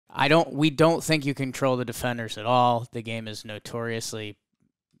We don't think you control the defenders at all. The game is notoriously,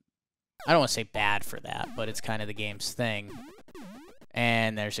 I don't want to say bad for that, but it's kind of the game's thing.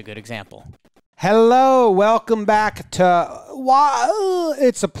 And there's a good example. Hello, welcome back to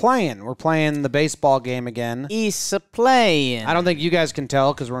It's a Playin. We're playing the baseball game again. It's a Playin. I don't think you guys can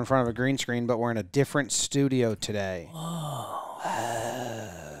tell because we're in front of a green screen, but we're in a different studio today.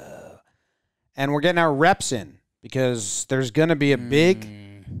 And we're getting our reps in because there's going to be a big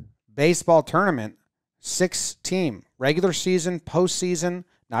baseball tournament, 6-team, regular season, postseason.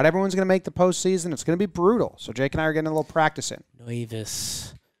 Not everyone's going to make the postseason. It's going to be brutal. So Jake and I are getting a little practice in.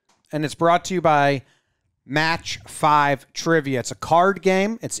 Noivus. And it's brought to you by Match 5 Trivia. It's a card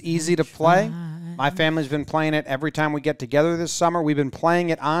game. It's easy to play. My family's been playing it every time we get together this summer. We've been playing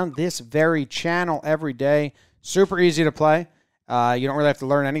it on this very channel every day. Super easy to play. You don't really have to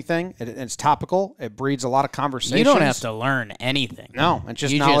learn anything. It's topical. It breeds a lot of conversations. You don't have to learn anything. No, it's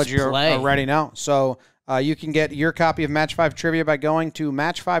just knowledge you already know. So you can get your copy of Match 5 Trivia by going to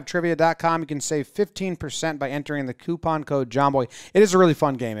match5trivia.com. You can save 15% by entering the coupon code Jomboy. It is a really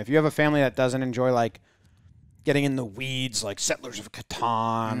fun game. If you have a family that doesn't enjoy like getting in the weeds like Settlers of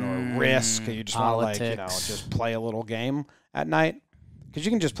Catan or Risk, you just want to just play a little game at night, because you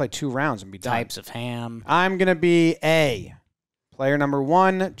can just play 2 rounds and be done. Types of ham. I'm going to be A. Player number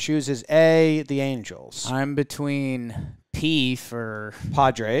 1 chooses A, the Angels. I'm between P for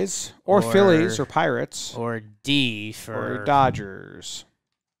Padres, or Phillies, or Pirates. Or D for or Dodgers.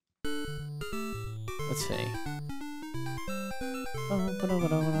 Let's see.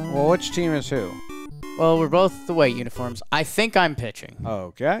 Well, which team is who? Well, we're both the white uniforms. I think I'm pitching.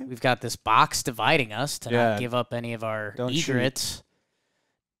 Okay. We've got this box dividing us to not give up any of our egrets.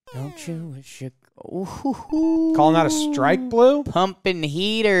 Don't you wish you... Ooh. Calling that a strike, Blue? Pumping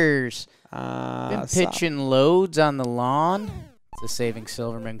heaters. Been pitching loads on the lawn. It's a Saving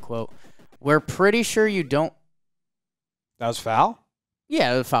Silverman quote. We're pretty sure you don't... That was foul?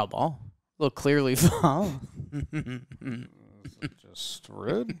 Yeah, it was a foul ball. A little clearly foul. Just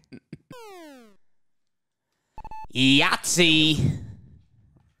rude. Yahtzee.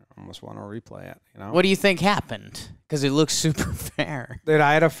 I almost want to replay it. You know? What do you think happened? Because it looks super fair. Dude,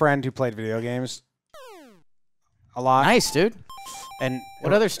 I had a friend who played video games a lot. Nice, dude. And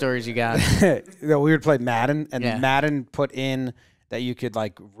what other stories you got? We would play Madden, and Madden put in that you could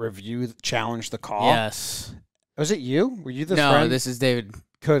like challenge the call. Yes. Was it you? Were you this friend? No, this is David.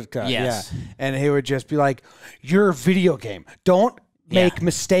 Yes. Yeah. And he would just be like, "You're a video game. Don't make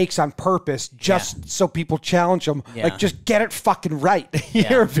mistakes on purpose just so people challenge them. Like, just get it fucking right.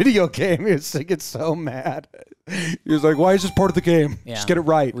 You're a video game." He was like, it's so mad. He was like, "Why is this part of the game? Just get it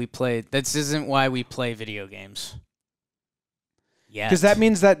right." This isn't why we play video games. Yeah. Because that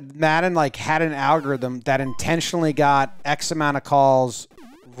means that Madden like had an algorithm that intentionally got X amount of calls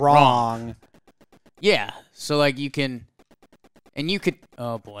wrong. Yeah. So like you can, and you could,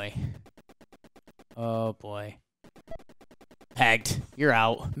 oh boy. Oh boy. Pegged. You're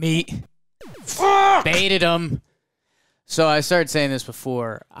out. Meat. Fuck! Baited him. So I started saying this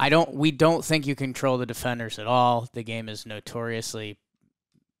before. We don't think you control the defenders at all. The game is notoriously,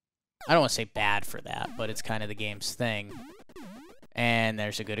 I don't want to say bad for that, but it's kind of the game's thing. And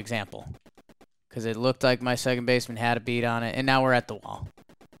there's a good example. Because it looked like my second baseman had a beat on it, and now we're at the wall.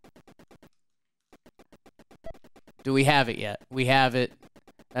 Do we have it yet? We have it.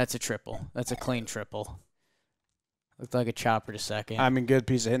 That's a triple. That's a clean triple. Looked like a chopper to second. I mean, good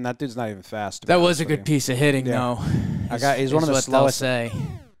piece of hitting. That dude's not even fast. That was a good piece of hitting, though. He's one of the slowest. Say.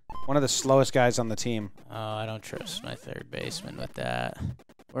 One of the slowest guys on the team. Oh, I don't trust my third baseman with that.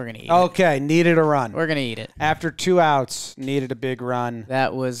 We're gonna eat it. Okay, needed a run. We're gonna eat it. After 2 outs, needed a big run.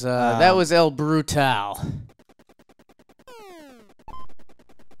 That was El Brutal.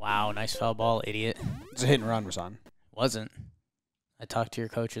 Wow, nice foul ball, idiot. It's a hit and run, Rasan. Wasn't. I talked to your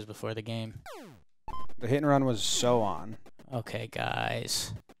coaches before the game. The hit and run was so on. Okay,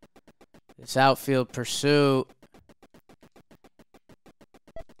 guys. This outfield pursuit.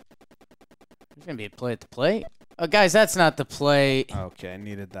 There's going to be a play at the plate. Oh, guys, that's not the plate. Okay,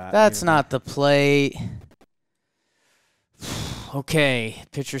 needed that. That's not the plate. Okay,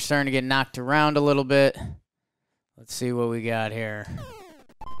 pitcher's starting to get knocked around a little bit. Let's see what we got here.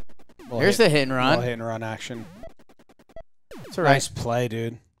 Here's the hit and run. Hit and run action. It's all right. Nice play,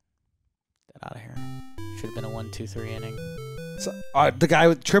 dude. Get out of here. Should have been a 1-2-3 inning. So, the guy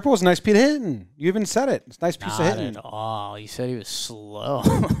with triple was a nice piece of hitting. You even said it. It's a nice piece of hitting. Not at all. You said he was slow.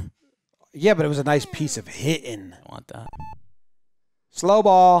 Yeah, but it was a nice piece of hitting. I want that. Slow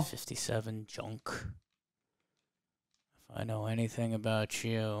ball. 57 junk. If I know anything about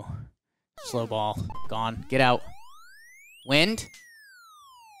you. Slow ball. Gone. Get out. Wind.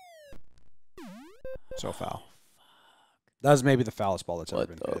 So foul. That was maybe the foulest ball that's ever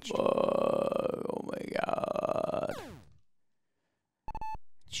been pitched. Oh my god.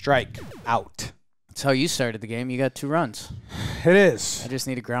 Strike. Out. That's how you started the game. You got 2 runs. It is. I just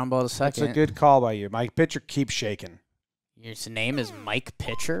need a ground ball to second. That's a good call by you. My pitcher keeps shaking. Your name is Mike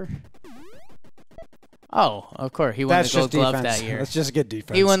Pitcher? Oh, of course. He won the Gold Glove that year. Let's just get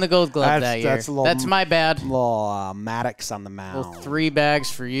defense. He won the Gold Glove that year. That's my bad. Little Maddox on the mound. Little 3 bags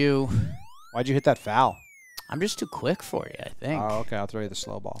for you. Why'd you hit that foul? I'm just too quick for you, I think. Oh, okay. I'll throw you the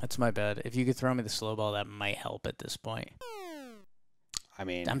slow ball. That's my bad. If you could throw me the slow ball, that might help at this point. I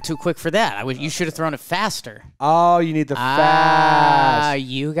mean, I'm too quick for that. You should have thrown it faster. Oh, you need the fast.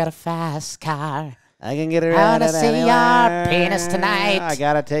 You got a fast car. I can get it I want to see your penis tonight. I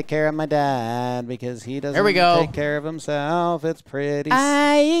gotta take care of my dad because he doesn't take care of himself. It's pretty.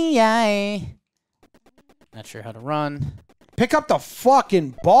 Aye. Not sure how to run. Pick up the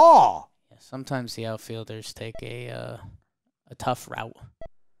fucking ball. Yeah, sometimes the outfielders take a tough route.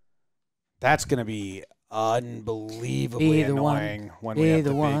 That's gonna be unbelievably annoying when we have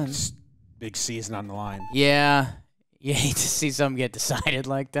the big season on the line. Yeah, you hate to see something get decided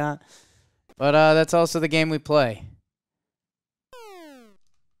like that. But that's also the game we play.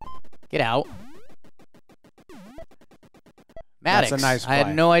 Get out. Maddox. That's a nice play. I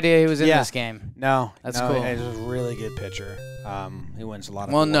had no idea he was in this game. No. That's cool. He's a really good pitcher. He wins a lot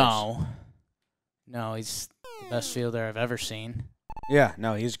of awards. no. No, he's the best fielder I've ever seen. Yeah,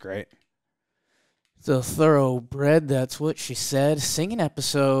 no, he's great. The thoroughbred, that's what she said. Singing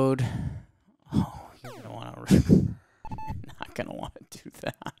episode. Oh, you're going to want to... You're not going to want to do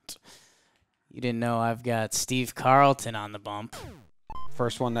that. You didn't know I've got Steve Carlton on the bump.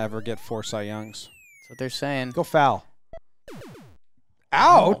 First one to ever get 4 Cy Youngs. That's what they're saying. Go foul.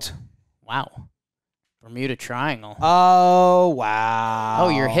 Out. Oh, wow. Bermuda Triangle. Oh, wow. Oh,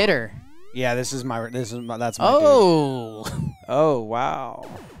 your hitter. Yeah, that's my dude. Oh, wow.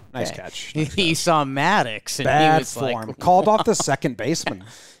 Nice catch. Nice he catch. saw Maddox and Bad he was form. like, Called off the second baseman.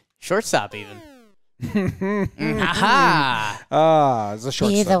 Shortstop even. It's a shortstop.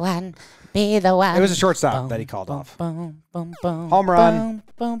 Be the one. Be the one. It was a shortstop that he called off. Home run.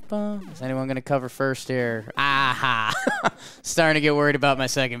 Is anyone going to cover first here? Aha. Starting to get worried about my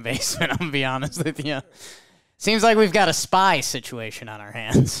second baseman, I'm going to be honest with you. Seems like we've got a spy situation on our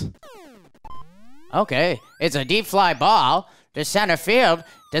hands. Okay. It's a deep fly ball to center field.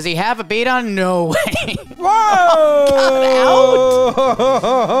 Does he have a beat on? No way. Whoa! Oh, got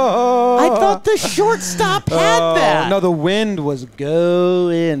out. I thought the shortstop had that. No, the wind was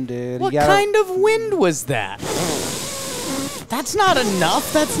going, dude. What kind of wind was that? That's not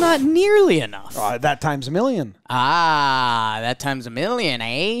enough. That's not nearly enough. That times a million. That times a million,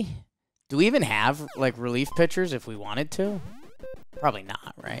 eh? Do we even have, like, relief pitchers if we wanted to? Probably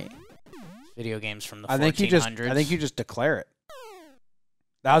not, right? Video games from the 1400s. I think you just declare it.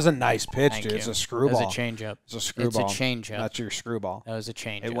 That was a nice pitch, dude. It's a screwball. That was a changeup. It's a screwball. It's a changeup. That's your screwball. That was a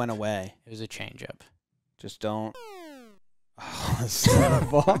changeup. It went away. It was a changeup. Just don't. Oh, that's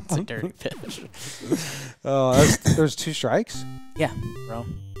terrible. It's a dirty pitch. There's 2 strikes? Yeah, bro.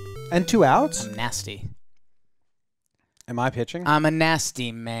 And 2 outs? I'm nasty. Am I pitching? I'm a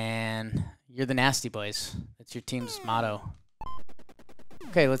nasty man. You're the Nasty Boys. That's your team's motto.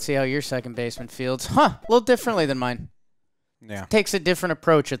 Okay, let's see how your second baseman fields. A little differently than mine. Yeah. Takes a different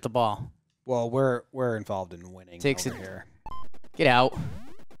approach at the ball. Well, we're involved in winning over here. Get out.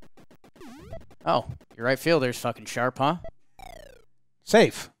 Oh, your right fielder's fucking sharp, huh?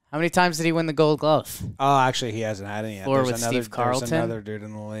 Safe. How many times did he win the Gold Glove? Oh, actually, he hasn't had any yet. Or with Steve Carlton. There's another dude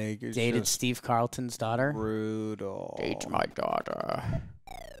in the league who's dated Steve Carlton's daughter. Brutal. Date my daughter.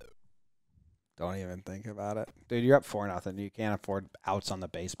 Don't even think about it, dude. You're up 4-0. You can't afford outs on the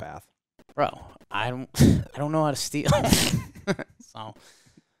base path, bro. I don't know how to steal. So,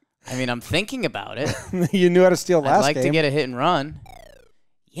 I mean, I'm thinking about it. You knew how to steal last game. I'd like to get a hit and run.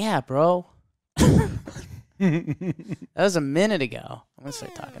 Yeah, bro. That was a minute ago. I'm going to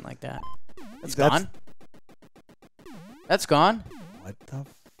start talking like that. That's gone. That's gone. What the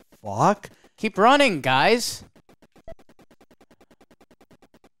fuck? Keep running, guys.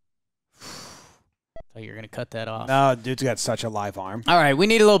 Thought you were going to cut that off. No, dude's got such a live arm. All right, we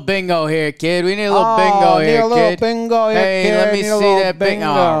need a little bingo here, kid. We need a little bingo here, kid. Need a little bingo here, hey, kid. let me see that bingo.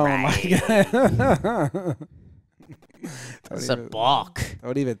 All right. That's a balk.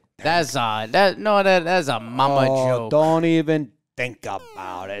 Don't even. That's a mama joke. Don't even think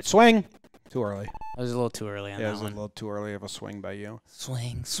about it. Swing. Too early. That was a little too early on that one. It was a little too early of a swing by you.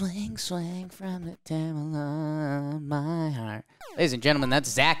 Swing, swing, swing from the devil of my heart. Ladies and gentlemen, that's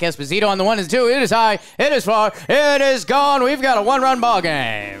Zach Esposito on the 1 and 2. It is high. It is far. It is gone. We've got a 1-run ball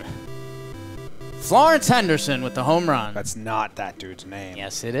game. Florence Henderson with the home run. That's not that dude's name.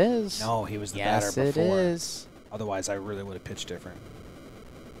 Yes, it is. No, he was the batter before. Yes, it is. Otherwise, I really would have pitched different.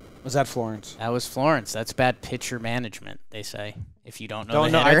 Was that Florence? That was Florence. That's bad pitcher management, they say, if you don't know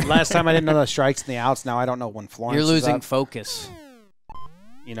the hitter. Last time I didn't know the strikes and the outs. Now I don't know when Florence You're losing is up. focus.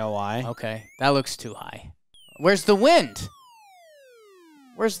 You know why? Okay, that looks too high. Where's the wind?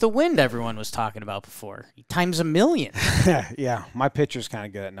 Where's the wind everyone was talking about before? Times a million. Yeah, my pitcher's kind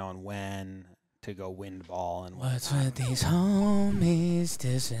of good at knowing when to go wind ball. And what's with these homies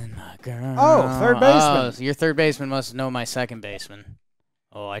dissing my girl? Oh, third baseman. Oh, so your third baseman must know my second baseman.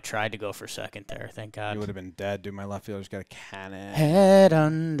 Oh, I tried to go for second there. Thank God. You would have been dead, dude. My left fielder's got a cannon. Head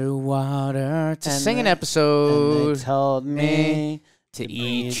underwater. It's a singing episode. And they told me to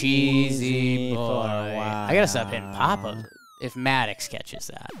eat cheesy, boy. I got to stop hitting Papa if Maddox catches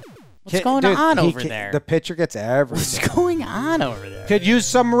that. What's going on over there? The pitcher gets everything. What's going on over there? Could use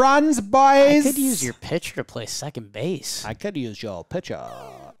some runs, boys. I could use your pitcher to play second base. I could use your pitcher.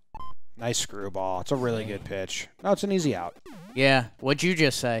 Nice screwball. It's a really good pitch. No, it's an easy out. Yeah. What'd you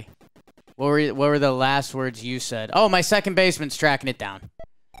just say? What were the last words you said? Oh, my second baseman's tracking it down.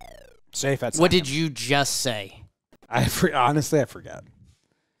 Safe at second. What did you just say? Honestly, I forget.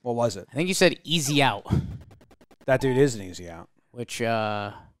 What was it? I think you said easy out. That dude is an easy out. Which,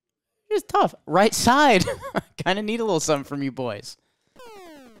 is tough. Right side. Kind of need a little something from you boys.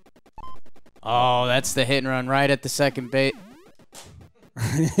 Oh, that's the hit and run right at the second base.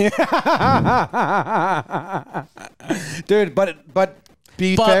 Dude, but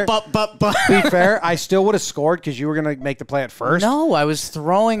be fair. Be fair. I still would have scored because you were gonna make the play at first. No, I was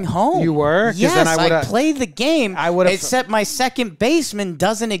throwing home. You were? Yes, then I played the game. I would have. Except my second baseman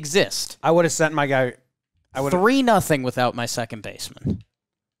doesn't exist. I would have sent my guy. 3-0 without my second baseman.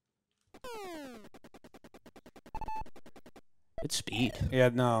 Good speed.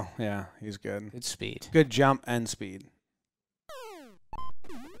 Yeah, he's good. Good speed. Good jump and speed.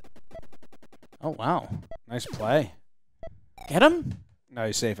 Oh, wow. Nice play. Get him? No,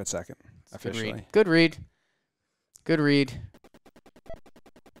 he's safe at second. Officially. Good read. Good read.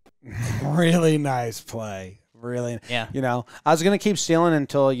 Really nice play. Really. Yeah. I was going to keep stealing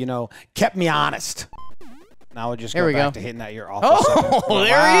until, kept me honest. Now we'll just go back to hitting that your office. Oh,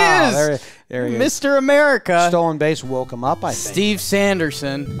 there he is. There he is. Mr. America. Stolen base woke him up, I think. Steve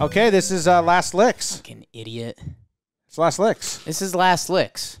Sanderson. Okay, this is last licks. Fucking idiot. It's last licks. This is last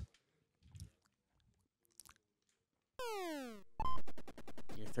licks.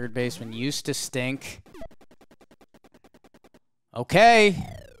 Your third baseman used to stink. Okay.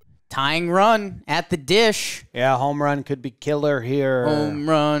 Tying run at the dish. Yeah, home run could be killer here. Home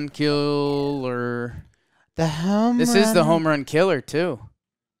run killer. This is the home run killer, too.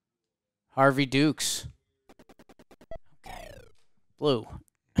 Harvey Dukes. Okay. Blue.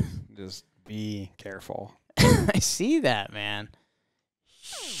 Just be careful. I see that, man.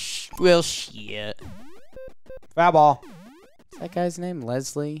 Well, shit. Foul ball. What's that guy's name?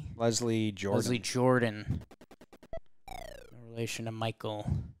 Leslie? Leslie Jordan. Leslie Jordan. In relation to Michael.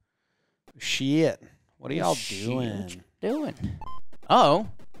 Shit. What are y'all doing? What you doing? Oh.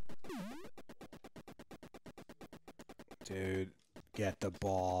 Dude, get the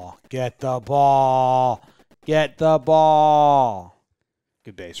ball. Get the ball. Get the ball.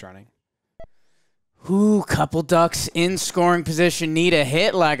 Good base running. Ooh, couple ducks in scoring position need a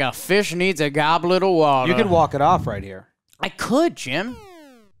hit like a fish needs a goblet of water. You could walk it off right here. I could, Jim.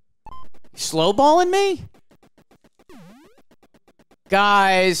 Slow balling me?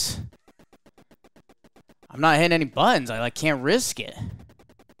 Guys. I'm not hitting any buttons. I can't risk it.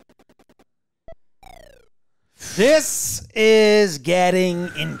 This is getting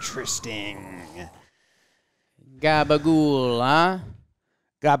interesting. Gabagool, huh?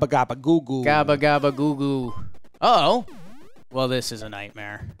 Gabba gabba goo goo. Gabba gabba goo goo. Uh-oh. Well, this is a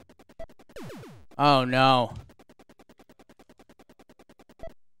nightmare. Oh, no.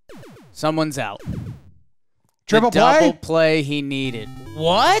 Someone's out. Triple the play? Double play he needed.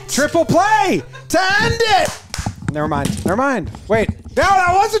 What? Triple play to end it. Never mind. Wait. No,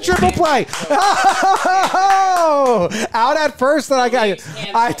 that was a triple play. Oh, out at first, then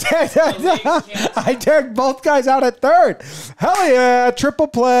I tagged both guys out at third. Hell yeah, triple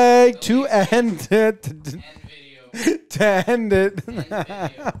play to end it. To end it.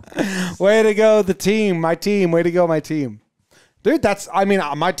 Way to go, the team. My team. Way to go, my team. Dude,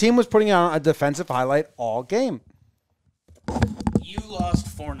 my team was putting on a defensive highlight all game. You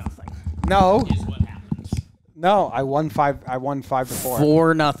lost 4-0. No. Is what happens. No, I won 5-4.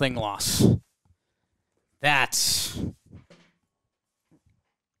 4-0 loss.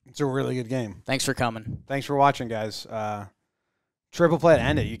 It's a really good game. Thanks for coming. Thanks for watching, guys. Triple play to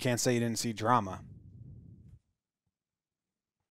end it. You can't say you didn't see drama.